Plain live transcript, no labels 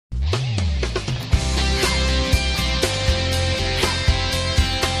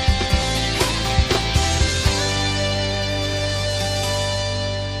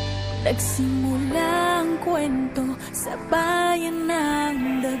Nagsimulang kwento sa bayan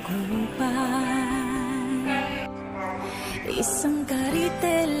ng Dagupan. Isang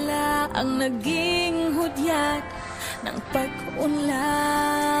karitela ang naging hudyat ng pag-unlad.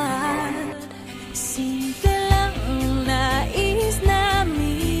 Simple lang ang nais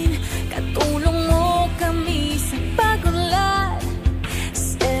namin, katulong mo kami sa pag-unlad.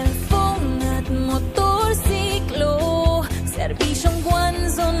 Cellphone at motorsiklo, serbisyong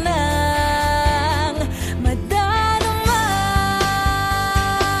Guanzon ng madarama.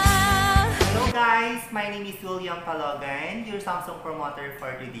 Hello guys, my name is William Palogan, your Samsung promoter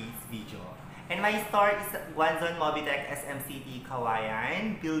for today's video. And my store is Guanzon Mobitek SMCT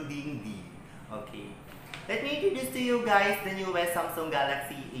Cauayan, Building D. Okay. Let me introduce to you guys the newest Samsung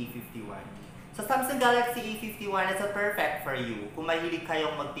Galaxy A51. So Samsung Galaxy A51 is perfect for you. Kung mahilig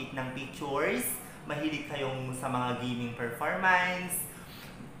kayong mag-take ng pictures, mahilig kayong sa mga gaming performance,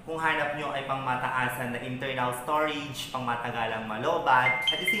 kung hanap nyo ay pang mataasan na internal storage, pang matagalang malobat,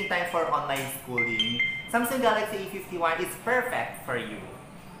 at the same time for online schooling, Samsung Galaxy A51 is perfect for you.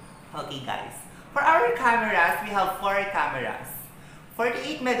 Okay guys, for our cameras, we have 4 cameras.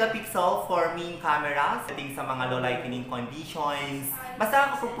 48 megapixel for main camera, setting sa mga low lightning conditions, mas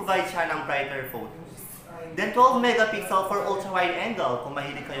nakakapag-provide siya ng brighter photos. Then 12 megapixel for ultra-wide angle, kung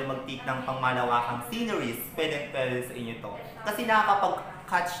mahilig kayo mag-take ng pangmalawakang sceneries, pwede sa inyo to. Kasi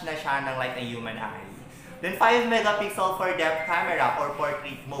nakakapag-catch na siya ng like a human eye. Then 5 megapixel for depth camera or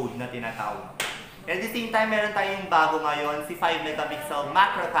portrait mode na tinatawag. At the same time, meron tayong bago ngayon, si 5 megapixel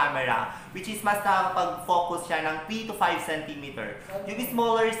macro camera, which is mas nakakapag-focus siya ng 3 to 5 cm. Yung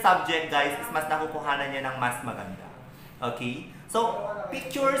smaller subject, guys, is mas nakukuhanan niya ng mas maganda. Okay? So,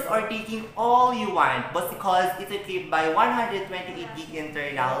 pictures are taking all you want, but because it's equipped by 128GB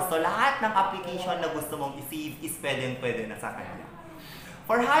internal, so lahat ng application na gusto mong i-save is pwedeng-pwede na sa kanya.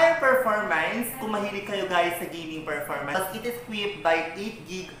 For higher performance, kung mahilig kayo guys sa gaming performance, it is equipped by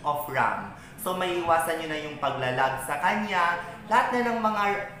 8GB of RAM. So, may iwasan nyo na yung paglalag sa kanya. Lahat na ng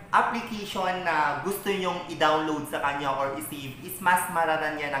mga application na gusto nyong i-download sa kanya or i-save is mas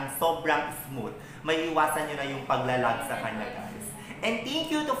mararan niya ng sobrang smooth. May iwasan nyo na yung paglalag sa kanya guys. And thank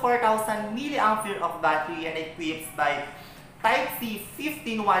you to 4,000 mAh of battery and equipped by Type-C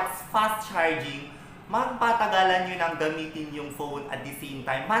 15 watts fast charging. Magpatagalan nyo nang gamitin yung phone at the same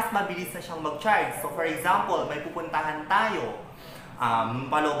time, mas mabilis na siyang mag-charge. So for example, may pupuntahan tayo,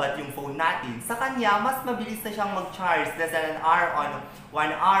 palobat yung phone natin. Sa kanya, mas mabilis na siyang mag-charge. Less than an hour on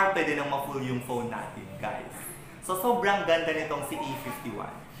 1 hour, pwede nang ma-full yung phone natin, guys. So, sobrang ganda nitong si A51.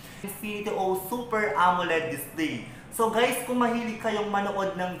 Infinity O Super AMOLED display. So, guys, kung mahilig kayong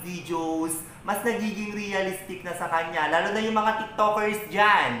manood ng videos, mas nagiging realistic na sa kanya. Lalo na yung mga TikTokers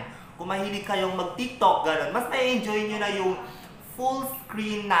dyan. Kung mahilig kayong mag-TikTok, gano'n, mas may enjoy nyo na yung full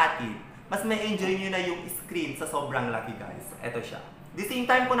screen natin. Mas may enjoy nyo na yung screen sa sobrang laki guys. Ito siya. The same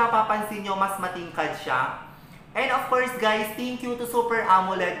time kung napapansin nyo, mas matingkad siya. And of course guys, thank you to Super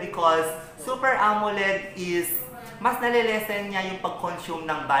AMOLED because Super AMOLED is mas nalilesen niya yung pag-consume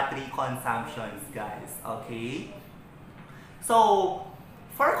ng battery consumptions guys. Okay? So,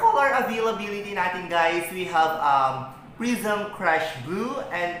 for color availability natin guys, we have Prism Crush Blue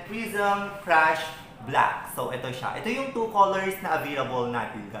and Prism Crush Black. So, ito siya. Ito yung 2 colors na available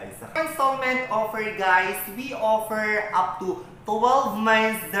natin, guys. Installment offer, guys, we offer up to 12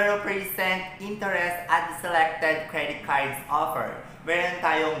 months 0% interest at the selected credit cards offer. Meron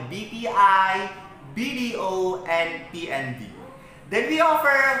tayong BPI, BDO, and PNB. Then, we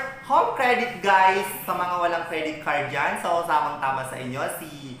offer home credit, guys, sa mga walang credit card dyan. So, samang-tama sa inyo,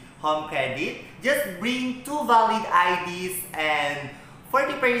 si home credit. Just bring 2 valid IDs and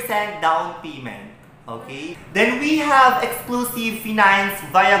 40% down payment. Okay. Then we have exclusive finance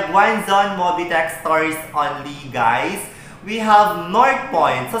via Guanzon Mobitek stores only, guys. We have North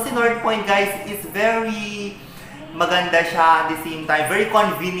Point. So si North Point, guys, is very maganda siya at the same time. Very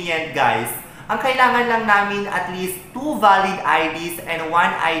convenient, guys. Ang kailangan lang namin at least 2 valid IDs and 1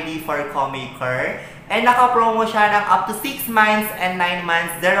 ID for co-maker. And naka-promo siya ng up to 6 months and 9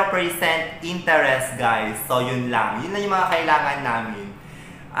 months 0% interest, guys. So yun lang. Yun lang yung mga kailangan namin.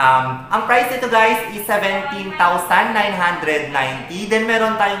 Ang price nito guys is 17,990. Then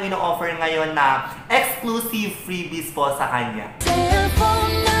meron tayong ino-offer ngayon na exclusive freebies po sa kanya.